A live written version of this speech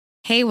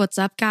Hey, what's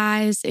up,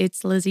 guys?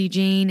 It's Lizzie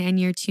Jane, and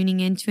you're tuning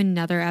in to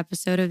another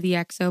episode of the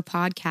XO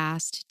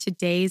Podcast.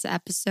 Today's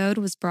episode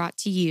was brought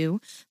to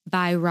you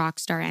by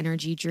Rockstar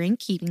Energy Drink,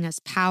 keeping us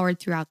powered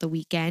throughout the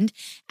weekend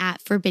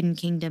at Forbidden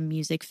Kingdom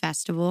Music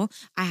Festival.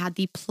 I had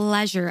the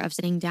pleasure of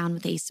sitting down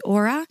with Ace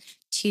Aura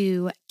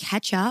to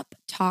catch up,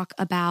 talk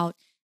about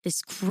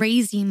this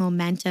crazy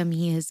momentum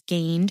he has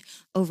gained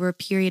over a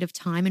period of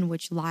time in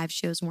which live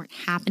shows weren't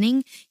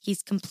happening.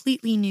 He's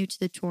completely new to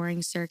the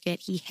touring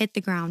circuit. He hit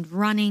the ground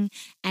running,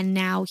 and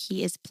now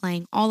he is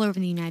playing all over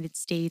the United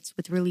States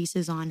with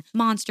releases on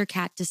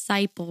Monstercat,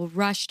 Disciple,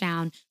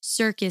 Rushdown,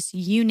 Circus,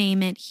 you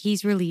name it,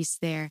 he's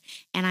released there.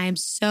 And I am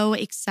so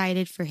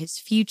excited for his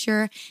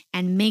future,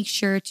 and make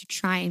sure to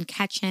try and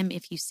catch him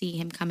if you see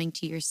him coming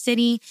to your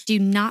city. Do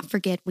not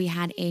forget, we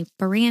had a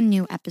brand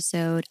new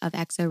episode of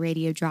XO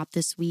Radio drop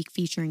this week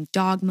featuring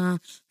Dogma,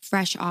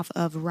 fresh off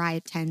of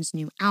Riot 10's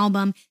new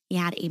album. He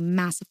had a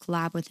massive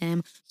collab with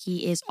him.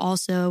 He is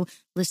also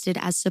listed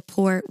as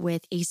support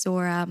with Ace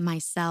Aura,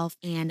 myself,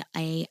 and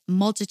a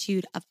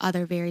multitude of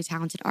other very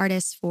talented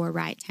artists for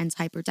Riot 10's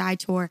Hyper Die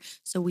Tour.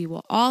 So we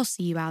will all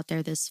see you out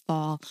there this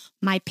fall.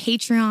 My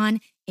Patreon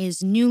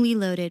is newly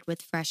loaded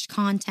with fresh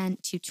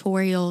content,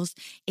 tutorials,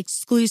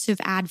 exclusive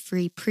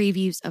ad-free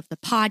previews of the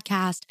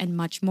podcast, and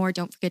much more.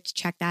 Don't forget to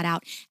check that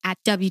out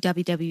at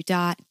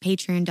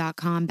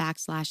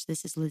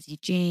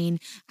www.patreon.com/thisisLizzieJane.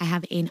 I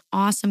have an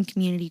awesome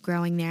community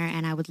growing there,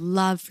 and I would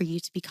love for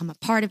you to become a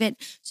part of it.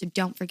 So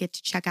don't forget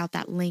to check out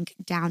that link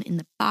down in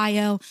the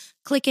bio.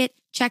 Click it.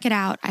 Check it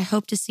out. I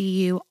hope to see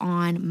you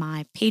on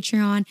my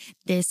Patreon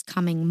this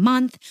coming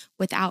month.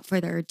 Without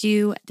further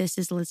ado, this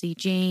is Lizzie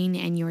Jane,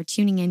 and you're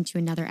tuning in to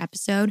another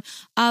episode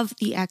of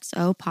the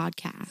XO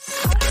Podcast.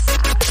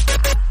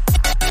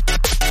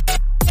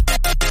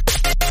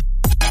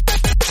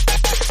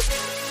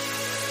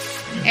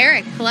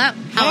 Eric, hello.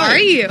 How are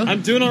you?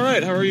 I'm doing all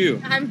right. How are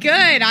you? I'm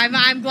good.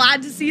 I'm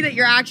glad to see that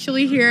you're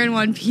actually here in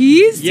one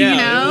piece. Yeah, you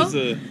know?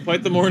 It was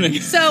quite the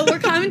morning. So we're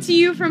coming to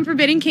you from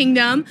Forbidden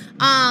Kingdom.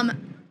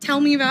 Tell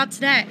me about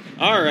today.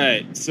 All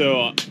right.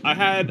 So I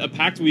had a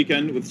packed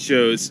weekend with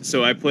shows.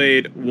 So I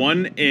played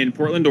one in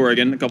Portland,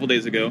 Oregon a couple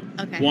days ago.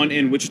 Okay. One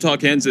in Wichita,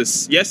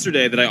 Kansas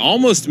yesterday that I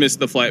almost missed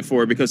the flight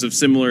for because of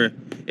similar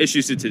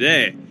issues to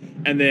today.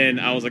 And then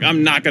I was like,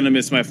 I'm not going to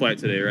miss my flight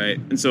today, right?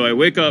 And so I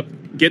wake up,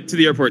 get to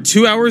the airport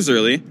 2 hours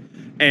early,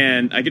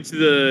 and I get to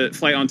the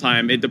flight on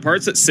time. It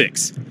departs at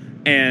 6.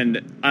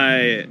 And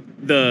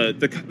the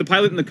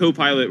pilot and the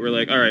co-pilot were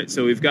like, all right,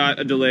 so we've got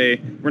a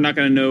delay. We're not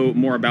going to know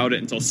more about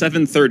it until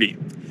 7:30.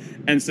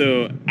 And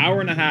so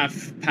hour and a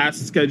half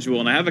past schedule,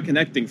 and I have a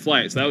connecting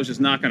flight, so that was just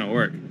not going to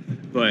work.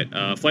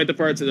 But flight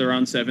departs at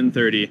around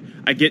 7:30.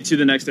 I get to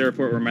the next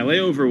airport where my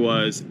layover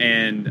was,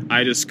 and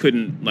I just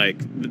couldn't,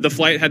 the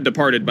flight had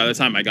departed by the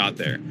time I got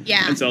there.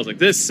 Yeah. And so I was like,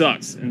 this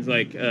sucks. And it's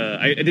like,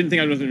 I didn't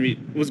think I was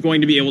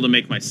going to be able to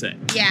make my set.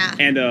 Yeah.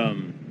 And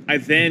I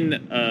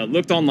then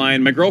looked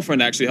online. My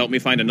girlfriend actually helped me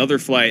find another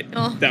flight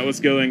that was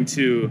going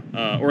to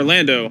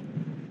Orlando.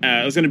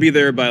 I was going to be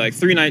there by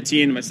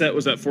 3:19. My set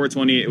was at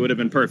 4:20. It would have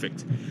been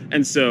perfect.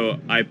 And so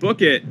I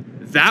book it.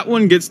 That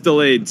one gets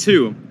delayed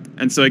too.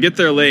 And so I get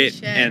there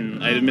late,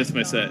 and I missed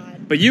my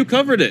set. But you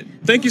covered it.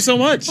 Thank you so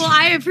much. Well,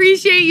 I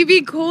appreciate you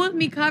being cool with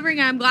me covering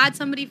it. I'm glad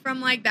somebody from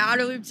the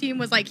Outer Loop team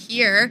was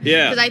here.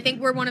 Yeah. Because I think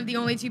we're one of the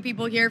only two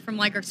people here from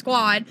our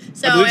squad.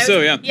 So I believe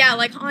so, yeah. Yeah,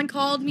 Han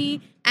called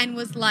me and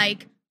was he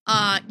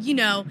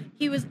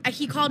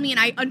called me, and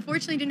I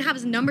unfortunately didn't have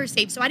his number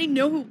saved, so I didn't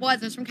know who it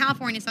was. It was from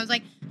California, so I was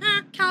like,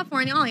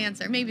 California, I'll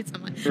answer. Maybe it's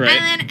someone. Right.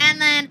 And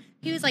then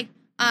he was like,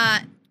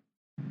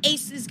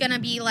 Ace is gonna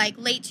be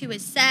late to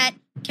his set.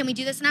 Can we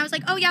do this? And I was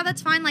like, oh yeah,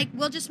 that's fine.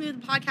 We'll just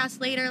move the podcast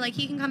later.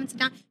 He can come and sit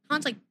down.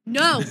 Han's like,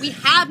 no, we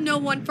have no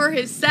one for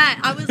his set.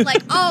 I was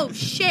like, oh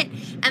shit.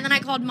 And then I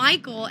called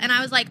Michael, and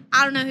I was like,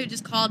 I don't know who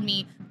just called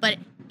me, but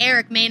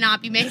Eric may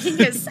not be making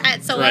his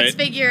set, so right. Let's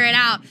figure it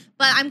out.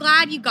 But I'm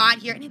glad you got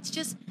here, and it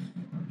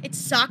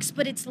sucks,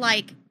 but it's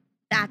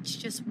that's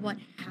just what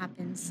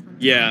happens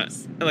sometimes. Yeah.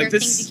 There are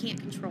things you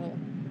can't control.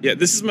 Yeah,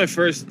 this is my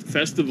first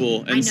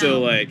festival, and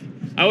so I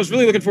was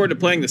really looking forward to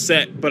playing the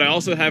set, but I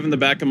also have in the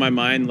back of my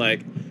mind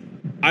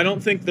I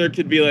don't think there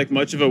could be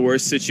much of a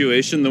worse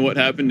situation than what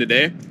happened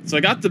today. So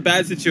I got the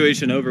bad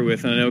situation over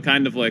with, and I know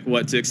kind of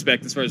what to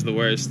expect as far as the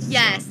worst.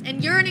 Yes, so.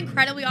 And you're an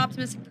incredibly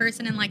optimistic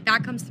person, and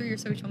that comes through your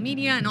social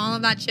media and all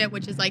of that shit,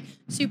 which is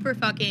super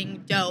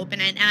fucking dope.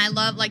 And I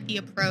love the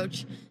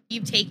approach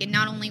you've taken,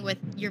 not only with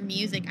your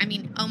music. I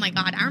mean, oh my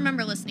God, I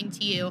remember listening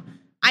to you.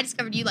 I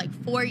discovered you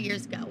 4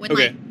 years ago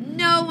when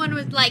no one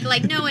was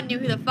no one knew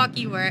who the fuck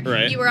you were.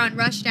 Right. You were on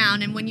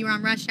Rushdown, and when you were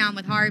on Rushdown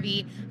with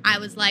Harvey, I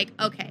was like,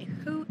 okay,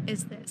 who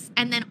is this?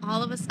 And then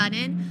all of a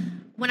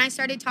sudden, when I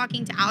started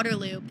talking to Outer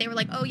Loop, they were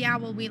like, oh yeah,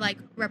 well we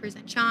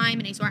represent Chime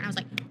and Ace Aura, and I was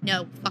like,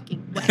 no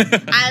fucking way.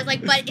 I was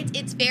like, but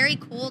it's very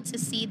cool to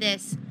see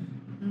this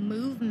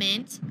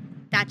movement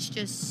that's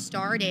just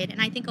started,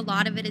 and I think a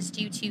lot of it is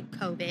due to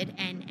COVID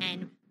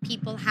and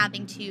people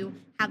having to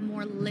have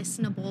more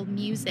listenable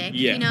music.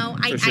 Yeah, you know,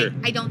 for sure.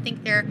 I don't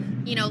think they're,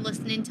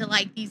 listening to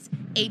these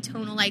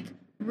atonal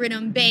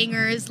rhythm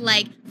bangers,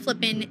 like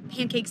flipping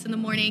pancakes in the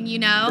morning, you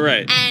know?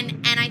 Right.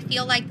 And I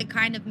feel like the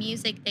kind of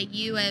music that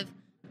you have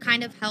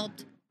kind of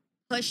helped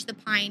push the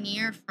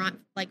pioneer front,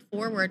 like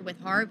forward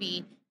with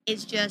Harvey,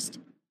 is just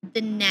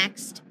the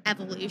next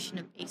evolution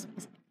of bass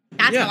music.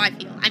 That's how I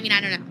feel. I mean,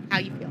 I don't know how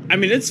you feel. I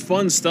mean, it's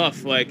fun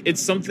stuff. Like,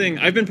 it's something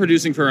I've been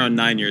producing for around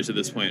 9 years at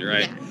this point,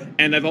 right? Yeah.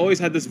 And I've always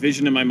had this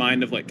vision in my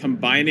mind of like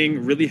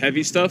combining really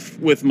heavy stuff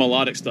with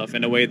melodic stuff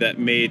in a way that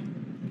made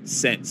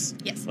sense.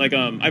 Yes. Like,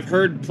 I've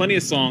heard plenty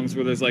of songs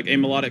where there's like a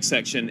melodic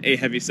section, a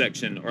heavy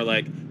section, or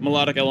like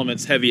melodic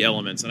elements, heavy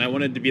elements. And I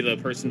wanted to be the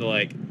person to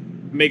like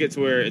make it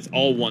to where it's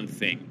all one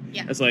thing.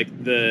 Yeah. It's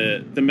like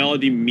the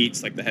melody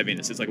meets like the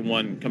heaviness. It's like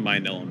one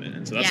combined element.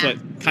 And so that's what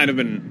kind of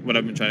been what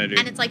I've been trying to do.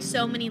 And it's like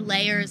so many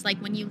layers, like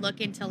when you look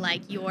into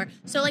like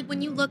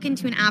when you look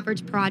into an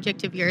average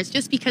project of yours,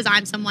 just because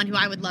I'm someone who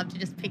I would love to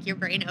just pick your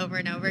brain over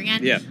and over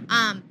again. Yeah.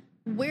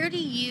 Where do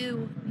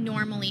you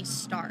normally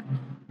start?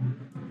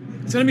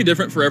 It's going to be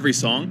different for every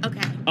song.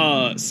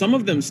 Okay. Some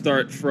of them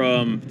start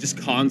from just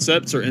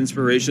concepts or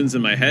inspirations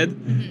in my head.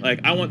 Mm-hmm. Like,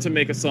 I want to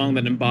make a song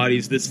that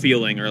embodies this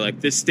feeling or like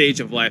this stage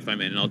of life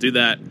I'm in, and I'll do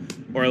that.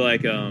 Or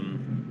like,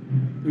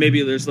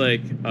 maybe there's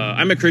like,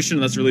 I'm a Christian,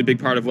 and that's a really big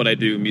part of what I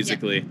do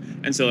musically. Yeah.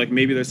 And so like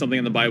maybe there's something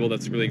in the Bible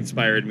that's really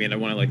inspired me, and I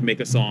want to like make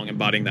a song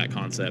embodying that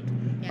concept.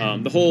 Yeah.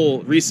 The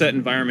whole Reset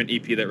Environment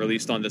EP that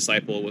released on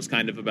Disciple was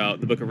kind of about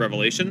the book of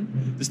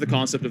Revelation. Just the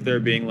concept of there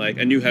being like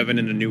a new heaven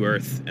and a new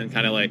earth, and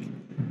kind of like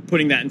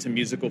putting that into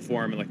musical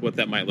form and like what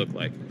that might look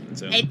like.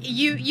 So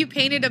you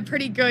painted a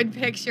pretty good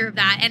picture of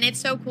that, and it's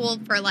so cool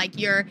for like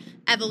your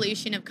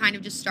evolution of kind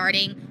of just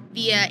starting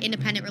via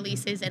independent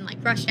releases and like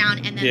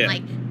Rushdown, and then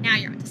like now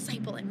you're on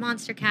Disciple and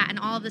Monster Cat and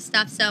all of this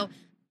stuff. So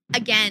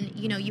again,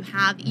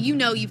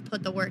 you've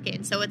put the work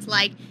in. So it's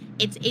like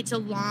it's a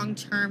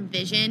long-term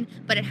vision,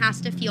 but it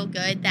has to feel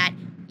good that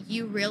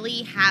you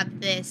really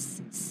have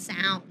this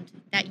sound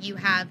that you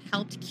have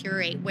helped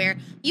curate, where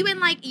you in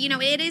like,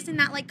 it is in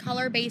that like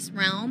color-based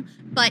realm,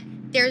 but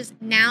there's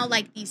now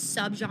like these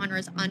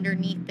subgenres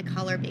underneath the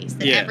color base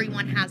that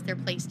everyone has their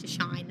place to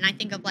shine. And I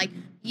think of like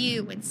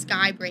you and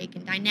Skybreak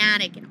and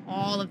Dynatic and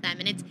all of them.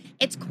 And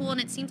it's cool, and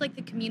it seems like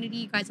the community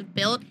you guys have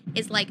built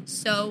is like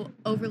so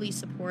overly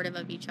supportive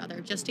of each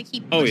other just to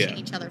keep pushing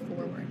each other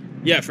forward.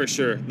 Yeah, for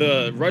sure.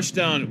 In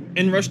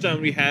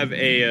Rushdown we have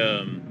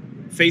a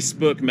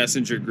Facebook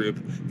Messenger group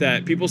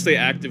that people stay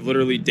active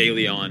literally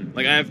daily on.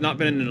 Like, I have not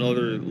been in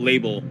another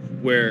label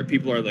where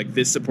people are like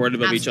this supportive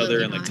of each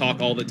other and like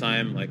talk all the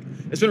time. Like,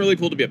 it's been really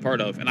cool to be a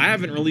part of. And I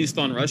haven't released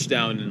on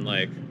Rushdown in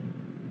like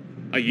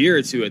a year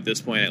or two at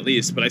this point, at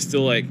least, but I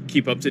still like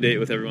keep up to date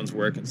with everyone's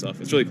work and stuff.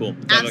 It's really cool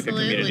to have like a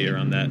community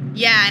around that.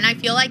 Yeah, and I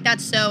feel like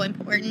that's so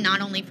important,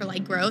 not only for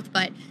like growth,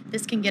 but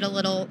this can get a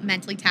little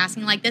mentally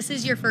taxing. Like, this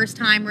is your first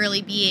time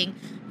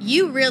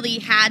you really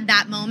had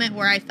that moment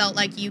where I felt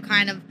like you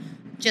kind of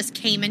just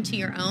came into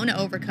your own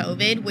over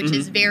COVID, which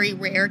is very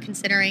rare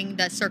considering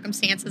the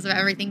circumstances of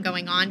everything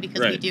going on, because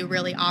we do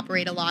really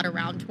operate a lot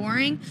around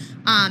touring.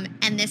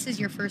 And this is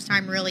your first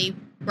time really,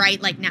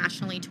 like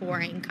nationally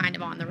touring kind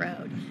of on the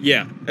road.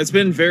 Yeah, it's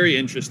been very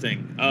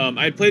interesting.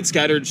 I played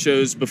scattered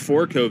shows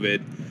before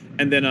COVID,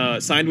 and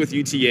then signed with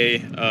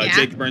UTA.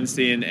 Jake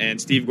Bernstein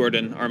and Steve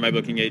Gordon are my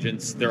booking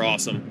agents. They're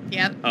awesome.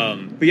 Yep.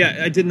 But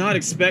yeah, I did not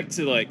expect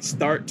to like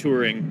start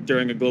touring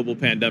during a global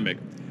pandemic.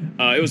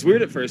 It was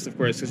weird at first, of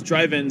course, because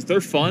drive-ins,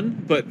 they're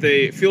fun, but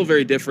they feel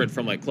very different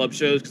from like club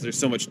shows because there's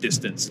so much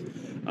distance.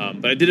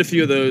 But I did a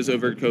few of those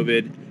over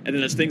COVID, and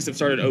then as things have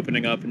started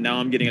opening up, and now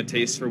I'm getting a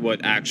taste for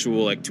what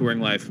actual like touring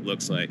life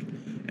looks like.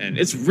 And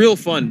it's real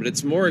fun, but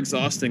it's more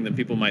exhausting than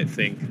people might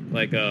think.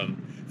 Like,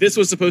 this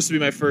was supposed to be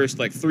my first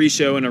like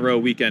 3-show-in-a-row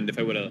weekend if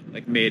I would have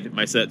like made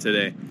my set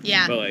today.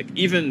 Yeah. But like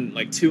even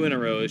like 2 in a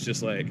row is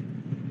just like,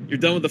 you're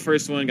done with the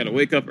first one, got to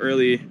wake up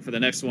early for the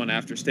next one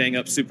after staying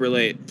up super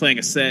late, playing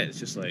a set. It's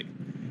just like,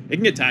 it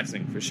can get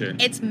taxing for sure.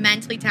 It's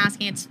mentally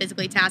tasking, it's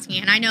physically tasking.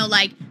 And I know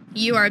like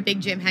you are a big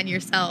gym head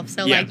yourself,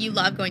 so like you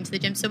love going to the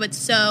gym. So it's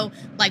so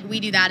like we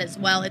do that as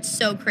well. It's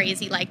so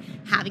crazy, like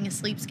having a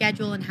sleep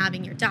schedule and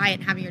having your diet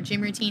and having your gym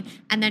routine,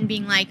 and then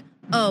being like,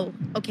 oh,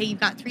 okay, you've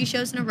got 3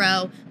 shows in a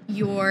row.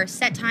 Your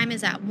set time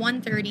is at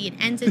 1:30. It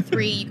ends at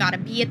 3. You got to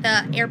be at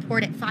the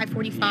airport at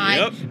 5:45.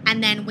 Yep.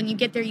 And then when you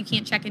get there, you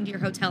can't check into your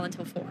hotel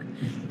until 4.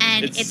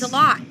 And it's a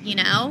lot,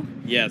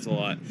 Yeah, it's a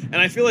lot. And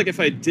I feel like if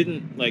I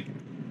didn't, like,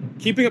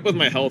 keeping up with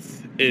my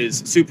health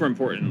is super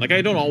important. Like,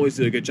 I don't always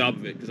do a good job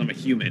of it because I'm a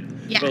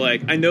human. Yeah. But,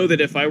 like, I know that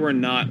if I were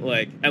not,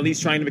 like, at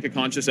least trying to make a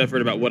conscious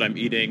effort about what I'm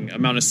eating,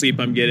 amount of sleep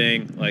I'm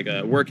getting, like,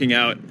 working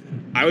out,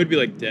 I would be,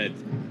 like, dead.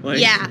 Like,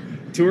 yeah.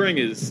 Touring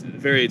is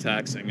very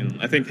taxing, and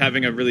I think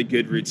having a really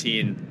good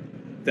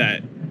routine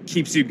that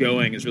keeps you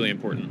going is really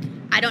important.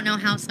 I don't know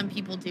how some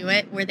people do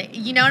it, where they,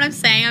 you know what I'm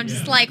saying? I'm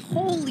just like,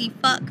 holy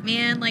fuck,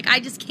 man. Like, I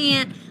just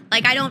can't,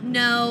 like, I don't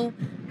know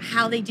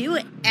how they do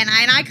it. And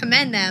I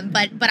commend them,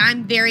 but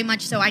I'm very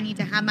much so, I need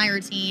to have my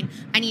routine.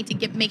 I need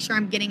to make sure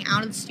I'm getting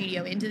out of the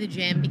studio into the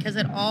gym, because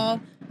it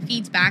all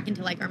feeds back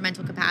into like our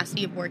mental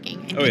capacity of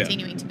working and Oh, yeah.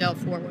 continuing to go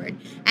forward.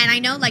 And I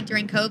know like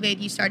during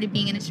COVID, you started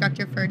being an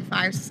instructor for the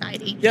Fire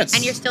Society. Yes.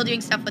 And you're still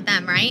doing stuff with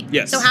them, right?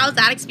 Yes. So how's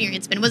that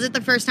experience been? Was it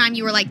the first time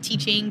you were like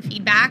teaching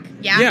feedback?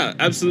 Yeah. Yeah,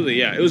 absolutely.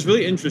 Yeah, it was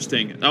really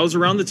interesting. I was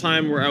around the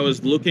time where I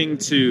was looking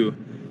to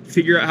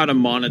figure out how to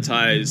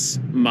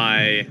monetize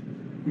my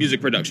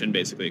music production,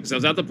 basically, because I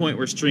was at the point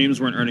where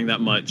streams weren't earning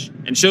that much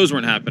and shows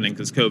weren't happening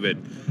because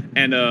COVID.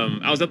 And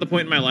I was at the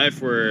point in my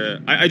life where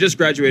I just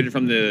graduated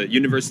from the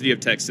University of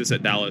Texas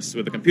at Dallas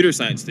with a computer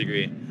science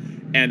degree.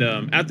 And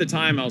at the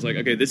time, I was like,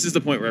 okay, this is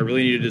the point where I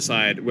really need to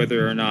decide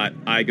whether or not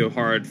I go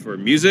hard for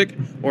music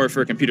or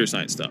for computer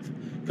science stuff.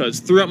 Because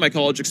throughout my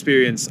college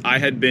experience, I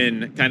had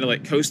been kind of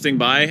like coasting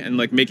by and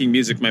like making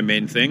music my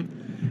main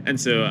thing.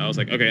 And so I was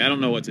like, okay, I don't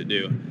know what to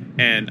do.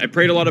 And I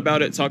prayed a lot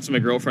about it, talked to my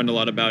girlfriend a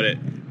lot about it.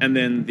 And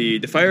then the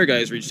Fire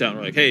guys reached out and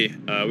were like, hey,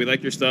 we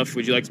like your stuff.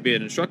 Would you like to be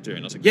an instructor?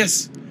 And I was like,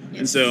 yes.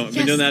 And so I've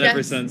been doing that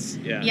ever since.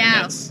 Yeah. And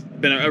that's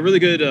been a really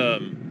good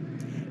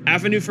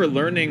avenue for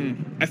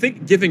learning. I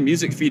think giving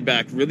music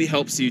feedback really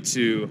helps you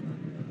to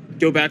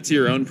go back to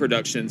your own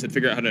productions and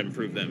figure out how to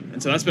improve them.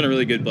 And so that's been a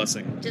really good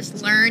blessing.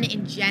 Just learn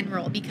in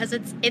general, because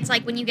it's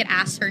like when you get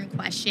asked certain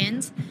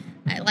questions,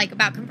 like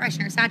about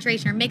compression or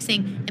saturation or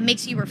mixing, it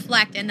makes you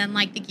reflect, and then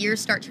like the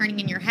gears start turning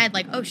in your head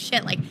like, oh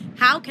shit, like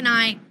how can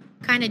I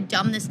kind of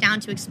dumb this down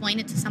to explain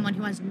it to someone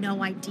who has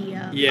no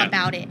idea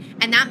about it?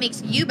 And that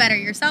makes you better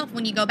yourself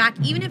when you go back,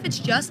 even if it's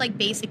just like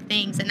basic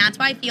things. And that's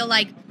why I feel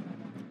like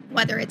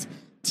whether it's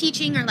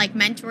teaching or like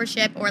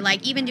mentorship or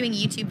like even doing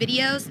YouTube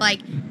videos, like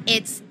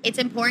it's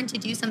important to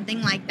do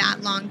something like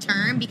that long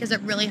term, because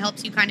it really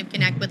helps you kind of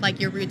connect with like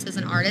your roots as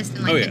an artist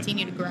and like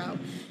continue to grow.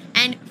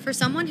 And for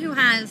someone who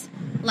has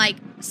like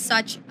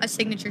such a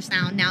signature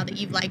sound now that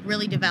you've like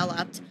really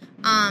developed,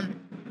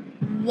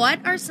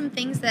 what are some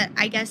things that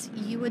I guess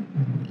you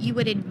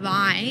would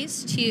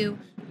advise to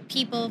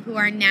people who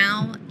are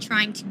now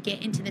trying to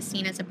get into the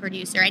scene as a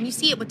producer? And you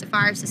see it with the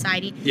Fire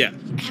Society. Yeah.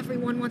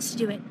 Everyone wants to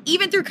do it.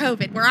 Even through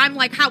COVID, where I'm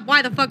like,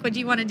 why the fuck would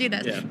you want to do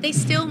this? Yeah. They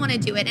still want to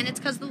do it. And it's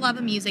because of the love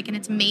of music, and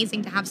it's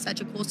amazing to have such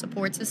a cool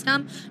support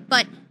system.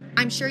 But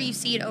I'm sure you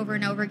see it over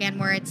and over again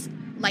where it's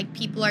like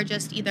people are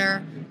just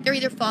they're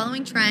either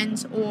following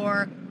trends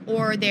or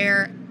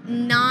they're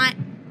not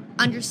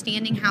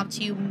understanding how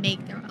to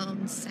make their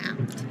own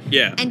sound.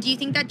 Yeah. And do you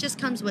think that just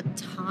comes with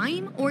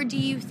time, or do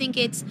you think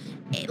it's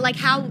like,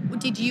 how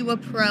did you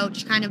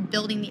approach kind of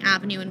building the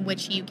avenue in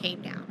which you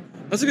came down?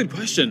 That's a good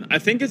question. I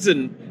think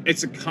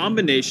it's a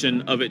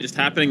combination of it just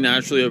happening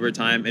naturally over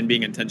time and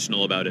being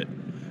intentional about it.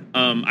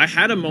 I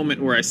had a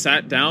moment where I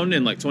sat down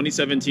in like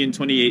 2017,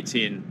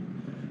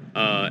 2018,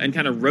 and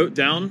kind of wrote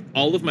down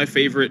all of my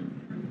favorite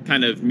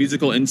kind of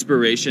musical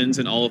inspirations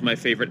and all of my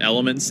favorite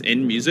elements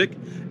in music,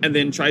 and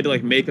then tried to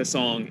like make a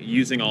song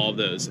using all of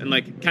those. And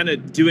like kind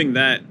of doing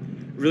that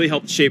really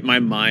helped shape my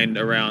mind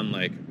around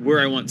like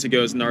where I want to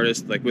go as an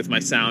artist, like with my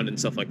sound and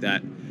stuff like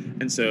that.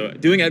 And so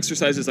doing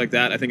exercises like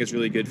that, I think is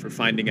really good for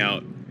finding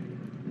out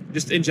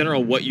just in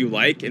general what you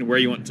like and where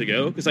you want to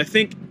go. Because I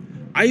think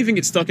I even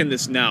get stuck in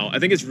this now. I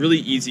think it's really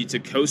easy to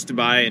coast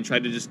by and try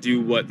to just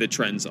do what the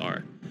trends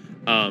are.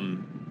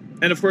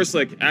 And of course,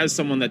 like as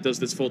someone that does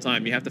this full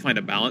time, you have to find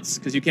a balance,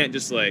 because you can't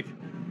just like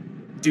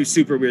do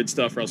super weird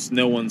stuff or else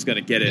no one's gonna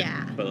get it.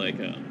 Yeah. But like,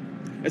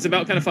 it's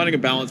about kind of finding a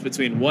balance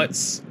between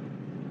what's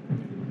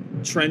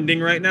trending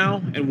right now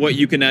and what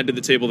you can add to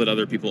the table that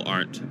other people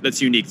aren't,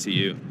 that's unique to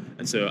you.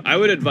 And so I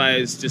would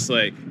advise just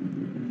like,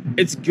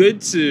 it's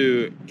good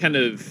to kind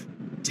of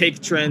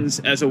take trends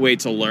as a way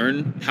to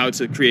learn how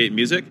to create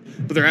music,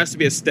 but there has to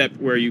be a step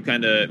where you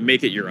kind of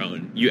make it your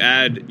own. You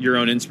add your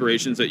own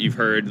inspirations that you've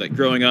heard, like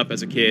growing up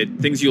as a kid,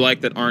 things you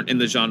like that aren't in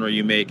the genre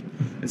you make,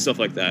 and stuff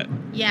like that.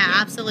 Yeah,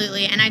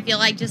 absolutely. And I feel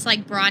like just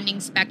like broadening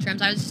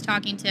spectrums. I was just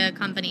talking to a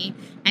company,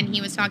 and he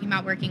was talking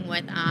about working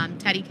with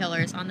Teddy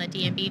Killers on the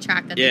D&B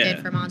track that they did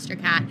for Monster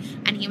Cat.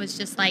 And he was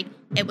just like,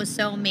 it was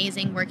so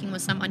amazing working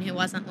with someone who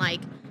wasn't like,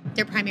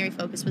 their primary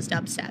focus was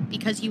dubstep,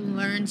 because you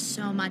learn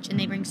so much and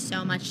they bring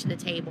so much to the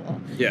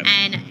table. Yeah.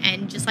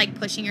 And just like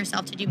pushing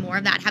yourself to do more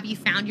of that. Have you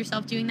found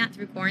yourself doing that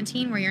through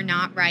quarantine, where you're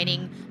not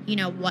writing, you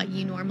know, what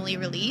you normally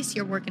release?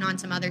 You're working on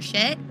some other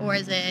shit, or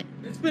is it?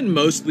 It's been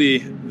mostly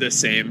the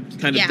same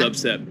kind of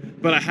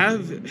dubstep, but I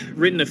have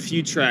written a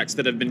few tracks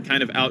that have been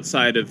kind of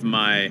outside of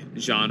my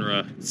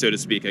genre, so to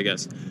speak, I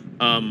guess.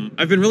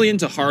 I've been really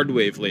into hard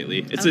wave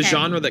lately. It's a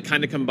genre that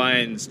kind of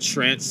combines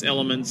trance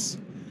elements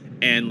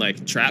and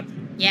like trap.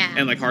 Yeah.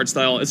 And like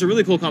hardstyle. It's a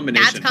really cool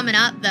combination. That's coming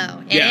up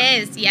though. It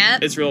is,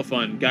 yep. It's real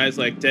fun. Guys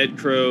like Dead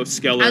Crow,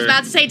 Skeller. I was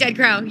about to say Dead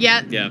Crow,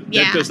 yep. Yeah.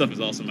 Dead Crow stuff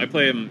is awesome. I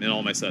play him in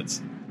all my sets.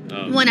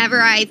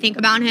 Whenever I think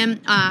about him,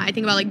 I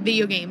think about like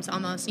video games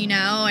almost, you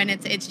know, and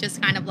it's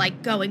just kind of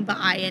like going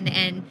by,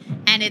 and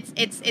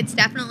it's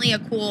definitely a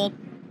cool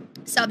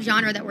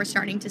subgenre that we're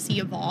starting to see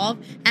evolve.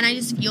 And I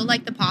just feel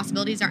like the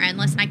possibilities are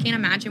endless, and I can't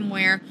imagine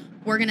where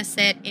we're going to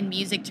sit in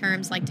music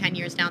terms like 10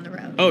 years down the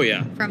road. Oh,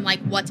 yeah. From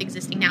like what's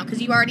existing now.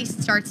 Because you already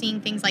start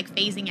seeing things like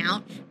phasing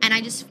out. And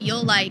I just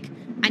feel like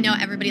I know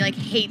everybody like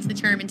hates the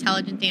term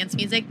intelligent dance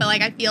music, but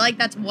like I feel like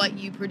that's what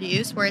you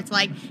produce, where it's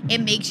like it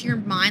makes your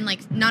mind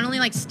like not only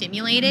like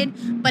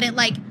stimulated, but it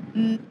like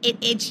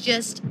it's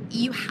just,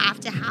 you have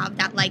to have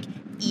that like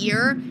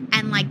ear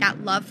and like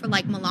that love for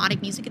like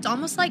melodic music. It's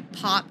almost like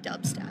pop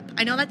dubstep.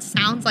 I know that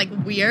sounds like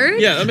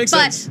weird. Yeah, that makes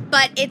sense.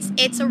 But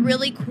it's a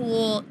really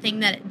cool thing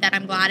that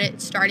I'm glad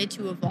it started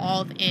to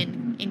evolve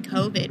in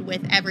COVID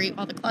with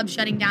all the clubs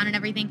shutting down and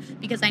everything,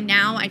 because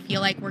I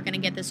feel like we're gonna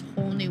get this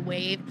whole new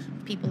wave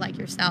of people like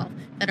yourself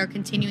that are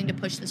continuing to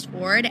push this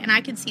forward. And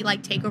I can see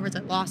like takeovers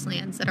at Lost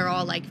Lands that are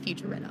all like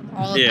future rhythm,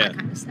 all of that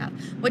kind of stuff,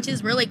 which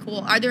is really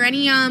cool. Are there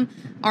any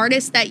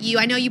artists that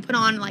I know you put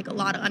on like a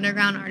lot of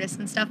underground artists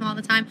and stuff all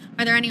the time.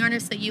 Are there any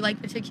artists that you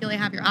like particularly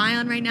have your eye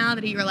on right now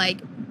that you're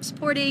like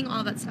supporting,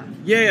 all that stuff?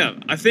 Yeah.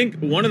 I think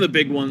one of the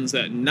big ones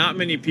that not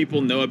many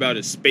people know about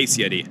is Space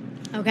Yeti.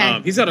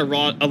 Okay. He's got a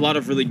lot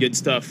of really good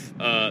stuff.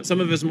 Some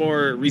of his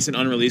more recent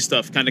unreleased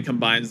stuff kind of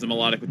combines the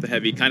melodic with the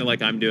heavy, kind of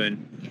like I'm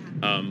doing.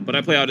 Yeah. But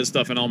I play out his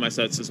stuff in all my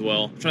sets as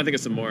well. I'm trying to think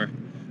of some more.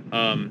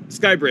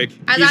 Skybreak.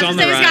 I was about to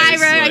say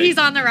Skybreak. Like, He's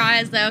on the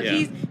rise, though.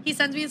 Yeah. He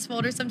sends me his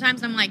folder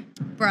sometimes, and I'm like,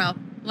 bro,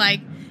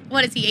 like,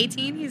 what is he,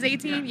 18? He's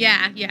 18?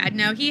 Yeah.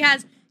 No, he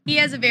has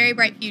a very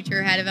bright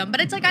future ahead of him.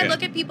 But it's like, I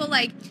look at people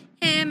like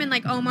him and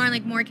like Omar and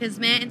like More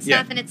Kismet and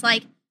stuff, and it's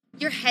like,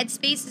 your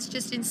headspace is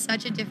just in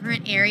such a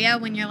different area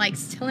when you're like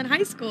still in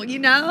high school, you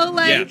know?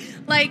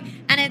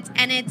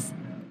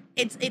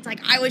 It's like,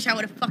 I wish I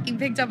would have fucking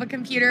picked up a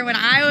computer when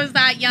I was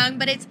that young,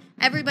 but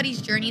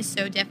everybody's journey is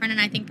so different, and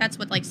I think that's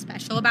what's like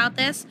special about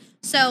this.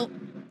 So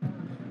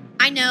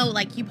I know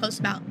like you post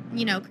about,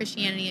 you know,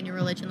 Christianity and your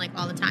religion like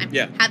all the time.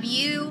 Yeah.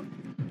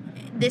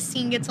 This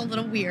scene gets a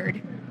little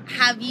weird.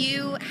 Have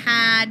you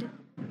had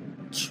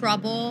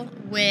trouble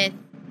with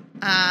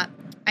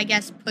I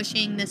guess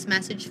pushing this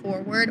message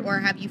forward, or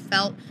have you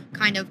felt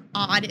kind of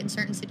odd in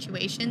certain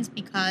situations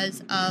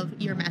because of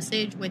your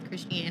message with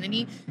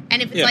Christianity?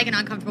 And if it's like an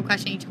uncomfortable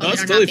question, you totally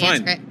don't have to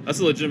answer it. That's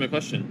a legitimate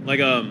question. Like,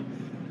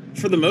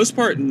 for the most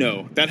part,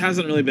 no, that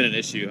hasn't really been an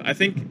issue. I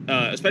think,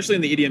 especially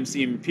in the EDM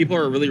scene, people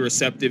are really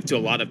receptive to a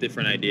lot of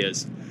different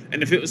ideas.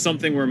 And if it was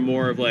something where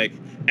more of like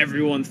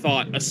everyone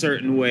thought a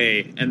certain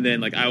way, and then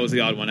like I was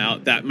the odd one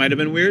out, that might have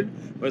been weird.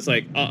 But it's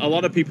like a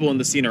lot of people in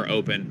the scene are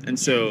open, and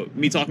so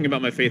me talking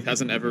about my faith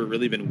hasn't ever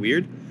really been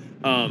weird.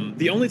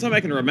 The only time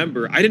I can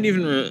remember, I didn't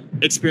even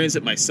experience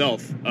it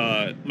myself.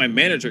 My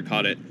manager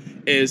caught it.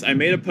 Is I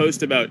made a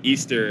post about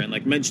Easter and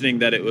like mentioning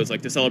that it was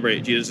like to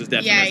celebrate Jesus'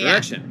 death and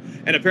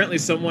resurrection, and apparently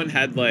someone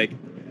had like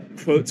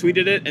quote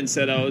tweeted it and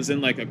said I was in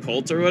like a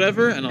cult or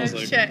whatever, and I was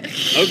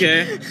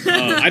okay.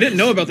 I didn't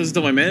know about this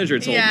until my manager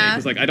told me,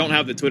 because like I don't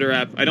have the Twitter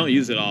app, I don't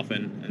use it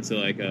often, and so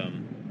like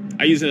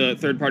I use a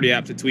third-party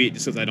app to tweet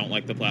just because I don't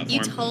like the platform. You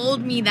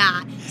told me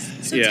that.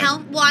 So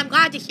I'm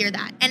glad to hear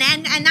that.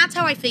 And that's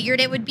how I figured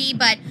it would be,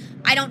 but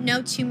I don't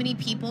know too many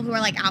people who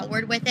are like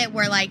outward with it,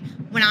 where like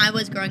when I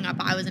was growing up,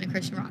 I was in a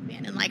Christian rock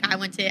band, and like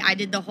I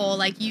did the whole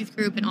like youth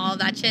group and all of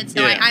that shit.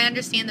 So I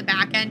understand the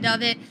back end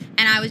of it,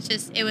 and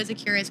it was a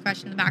curious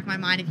question in the back of my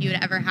mind if you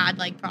had ever had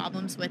like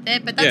problems with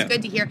it. But that's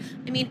good to hear.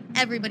 I mean,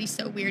 everybody's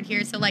so weird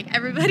here, so like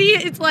everybody,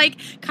 it's like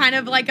kind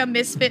of like a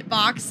misfit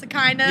box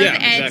kind of,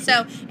 and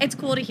exactly. so it's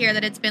cool to hear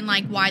that it's been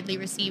like widely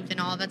received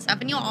and all of that stuff.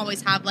 And you'll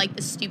always have like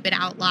the stupid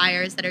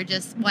outliers that are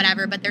just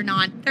whatever, but they're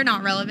not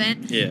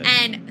relevant. Yeah.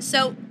 And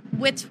so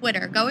with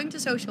Twitter, going to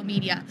social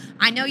media,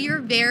 I know you're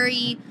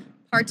very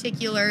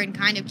particular in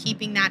kind of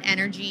keeping that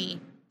energy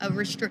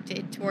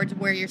restricted towards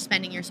where you're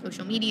spending your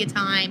social media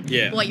time,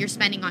 what you're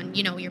spending on,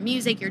 you know, your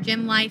music, your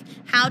gym life.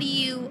 How do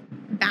you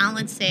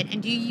balance it?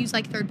 And do you use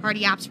like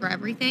third-party apps for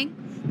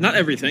everything? Not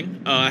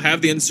everything. I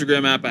have the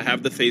Instagram app. I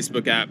have the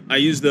Facebook app. I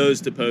use those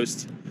to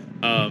post.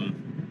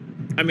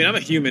 I mean, I'm a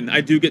human. I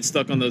do get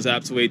stuck on those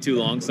apps way too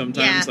long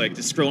sometimes, like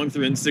just scrolling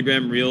through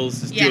Instagram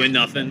Reels, just doing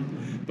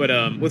nothing.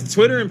 But with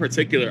Twitter in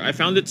particular, I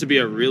found it to be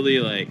a really,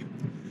 like,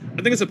 I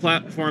think it's a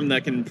platform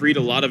that can breed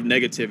a lot of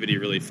negativity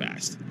really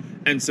fast.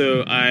 And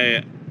so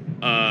I,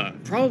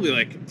 probably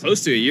like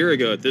close to a year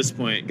ago at this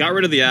point, got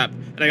rid of the app,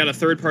 and I got a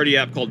third-party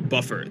app called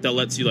Buffer that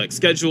lets you like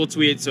schedule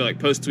tweets or like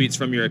post tweets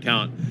from your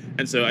account.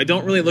 And so I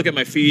don't really look at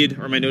my feed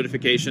or my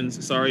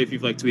notifications. Sorry if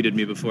you've like tweeted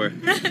me before,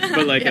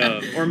 but like,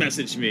 or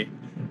messaged me.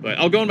 But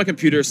I'll go on my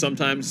computer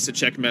sometimes to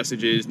check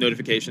messages,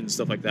 notifications,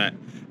 stuff like that.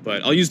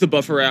 But I'll use the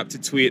Buffer app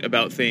to tweet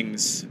about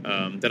things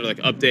that are like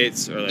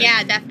updates or like...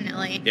 Yeah,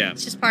 definitely. Yeah.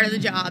 It's just part of the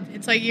job.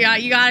 It's like you got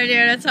to do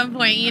it at some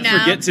point, you know? I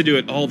forget to do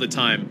it all the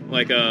time.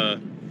 Like,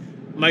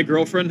 my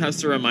girlfriend has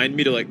to remind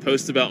me to like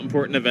post about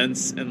important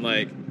events and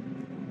like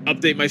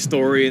update my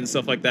story and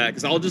stuff like that,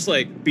 because I'll just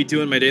like be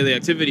doing my daily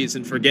activities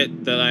and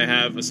forget that I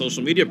have a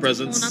social media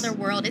presence. It's a whole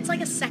other world. It's like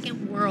a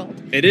second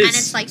world. It is. And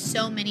it's like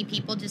so many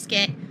people just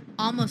get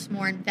almost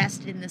more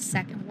invested in the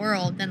second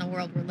world than the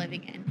world we're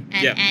living in.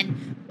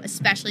 And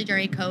especially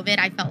during COVID,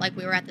 I felt like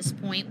we were at this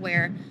point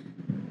where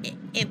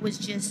it was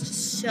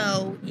just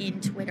so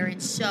in Twitter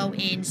and so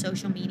in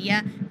social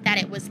media that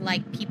it was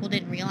like people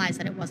didn't realize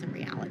that it wasn't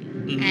reality.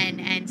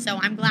 And so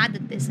I'm glad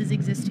that this is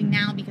existing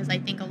now, because I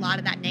think a lot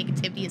of that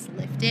negativity is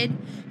lifted.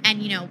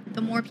 And, you know,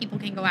 the more people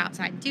can go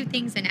outside and do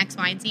things and X,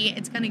 Y, and Z,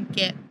 it's going to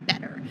get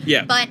better.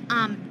 Yeah. But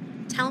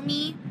tell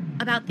me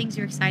about things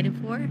you're excited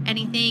for.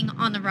 Anything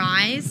on the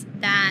rise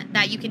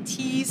that you can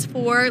tease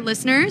for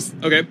listeners?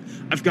 Okay.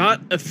 I've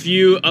got a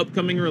few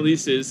upcoming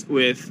releases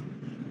with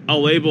a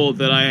label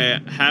that I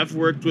have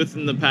worked with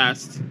in the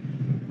past,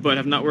 but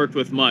have not worked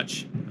with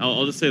much.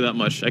 I'll just say that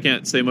much. I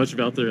can't say much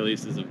about the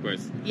releases, of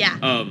course.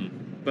 Yeah.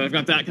 But I've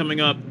got that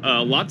coming up.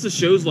 Lots of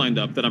shows lined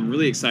up that I'm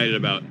really excited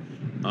about.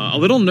 A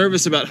little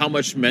nervous about how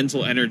much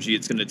mental energy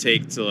it's going to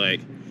take to,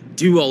 like,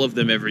 do all of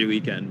them every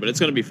weekend, but it's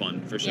going to be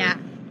fun for sure.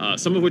 Yeah.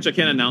 Some of which I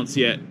can't announce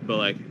yet, but,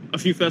 like, a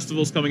few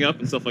festivals coming up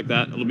and stuff like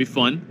that. It'll be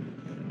fun.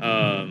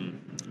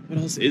 What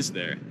else is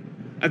there?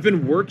 I've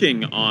been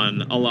working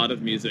on a lot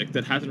of music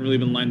that hasn't really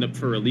been lined up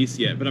for release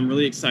yet, but I'm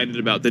really excited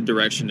about the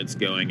direction it's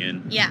going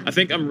in. Yeah. I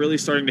think I'm really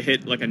starting to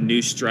hit, like, a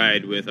new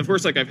stride with, of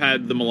course, like, I've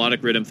had the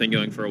melodic rhythm thing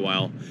going for a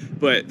while,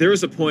 but there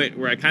was a point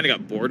where I kind of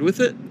got bored with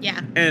it.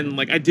 Yeah. And,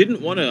 like, I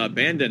didn't want to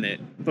abandon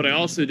it, but I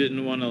also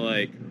didn't want to,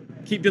 like,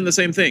 keep doing the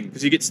same thing,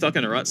 because you get stuck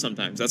in a rut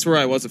sometimes. That's where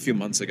I was a few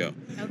months ago.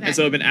 Okay. And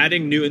so I've been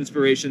adding new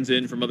inspirations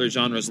in from other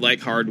genres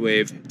like hard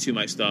wave to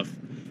my stuff,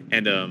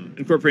 and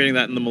incorporating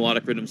that in the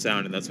melodic rhythm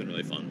sound, and that's been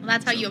really fun. Well,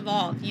 that's how you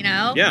evolve, you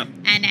know? Yeah.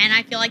 And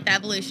I feel like the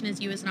evolution as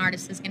you as an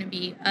artist is going to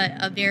be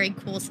a very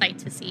cool sight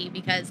to see,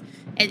 because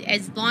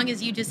as long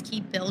as you just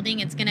keep building,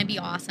 it's going to be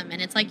awesome.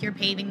 And it's like you're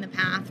paving the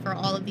path for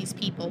all of these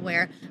people,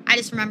 where I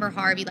just remember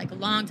Harvey, like, a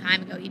long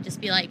time ago, he'd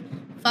just be like,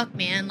 fuck,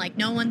 man, like,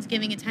 no one's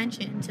giving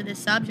attention to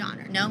this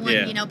subgenre. No one,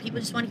 you know, people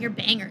just want to hear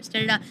bangers,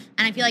 da-da-da.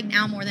 And I feel like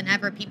now more than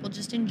ever, people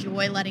just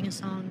enjoy letting a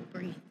song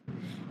breathe.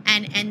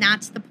 And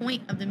that's the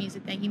point of the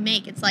music that you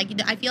make. It's like,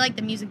 I feel like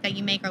the music that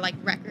you make are like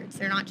records.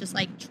 They're not just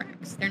like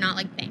tracks. They're not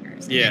like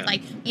bangers. And it's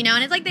like, you know,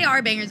 and it's like they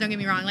are bangers, don't get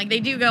me wrong. Like,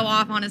 they do go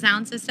off on a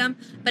sound system.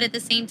 But at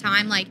the same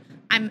time, like,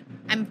 I'm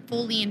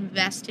fully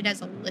invested as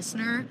a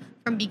listener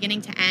from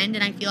beginning to end.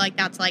 And I feel like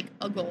that's like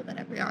a goal that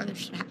every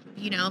artist should have,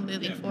 you know,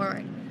 moving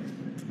forward.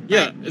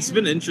 Yeah, it's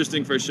been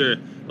interesting for sure.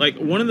 Like,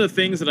 one of the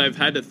things that I've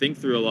had to think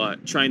through a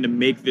lot trying to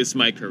make this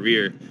my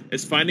career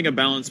is finding a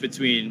balance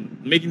between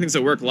making things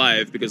that work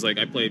live, because, like,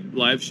 I play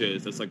live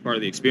shows, that's, like, part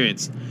of the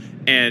experience,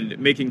 and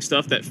making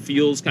stuff that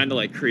feels kind of,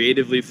 like,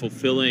 creatively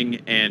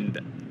fulfilling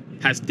and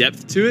has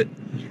depth to it.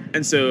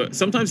 And so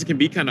sometimes it can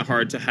be kind of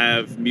hard to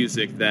have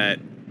music that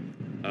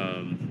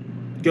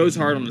goes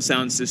hard on the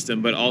sound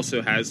system, but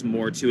also has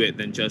more to it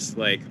than just,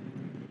 like,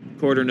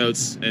 quarter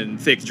notes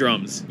and thick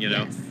drums, you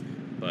know? Yes.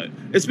 But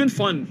it's been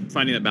fun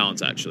finding that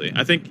balance, actually.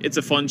 I think it's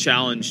a fun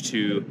challenge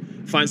to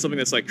find something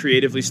that's, like,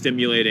 creatively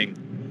stimulating.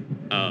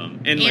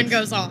 And like,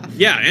 goes off.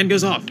 Yeah, and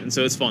goes off. And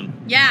so it's fun.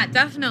 Yeah,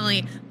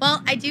 definitely.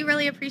 Well, I do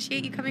really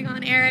appreciate you coming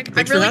on, Eric.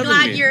 Thanks I'm really for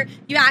having glad me.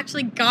 you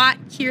actually got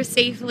here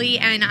safely.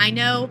 And I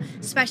know,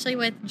 especially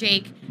with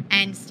Jake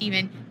and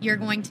Steven, you're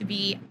going to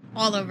be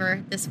all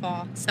over this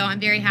fall. So I'm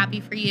very happy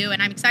for you, and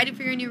I'm excited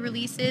for your new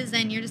releases,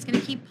 and you're just going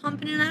to keep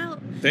pumping it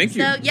out. Thank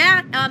you. So,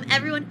 yeah,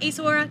 everyone, Ace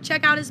Aura,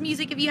 check out his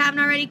music if you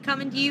haven't already.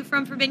 Coming to you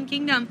from Forbidden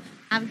Kingdom.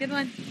 Have a good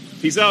one.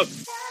 Peace out.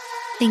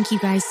 Thank you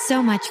guys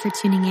so much for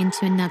tuning in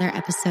to another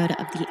episode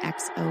of the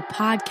XO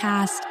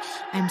podcast.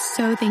 I'm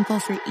so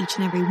thankful for each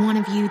and every one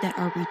of you that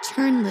are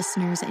return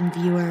listeners and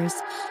viewers.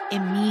 It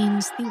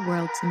means the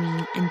world to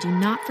me. And do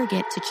not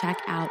forget to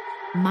check out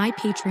my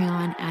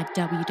Patreon at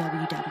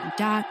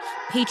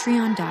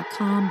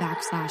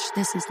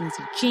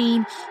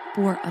www.patreon.com/thisislizzieJane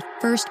for a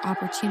first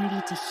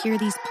opportunity to hear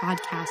these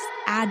podcasts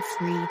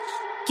ad-free.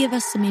 Give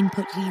us some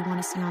input who you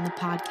want to see on the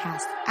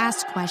podcast,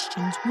 ask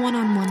questions,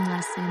 one-on-one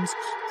lessons,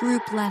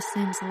 group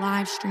lessons,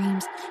 live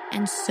streams,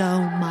 and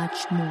so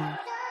much more.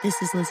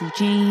 This is Lizzie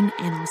Jane,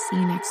 and I'll see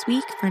you next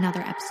week for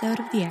another episode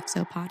of the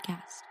XO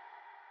Podcast.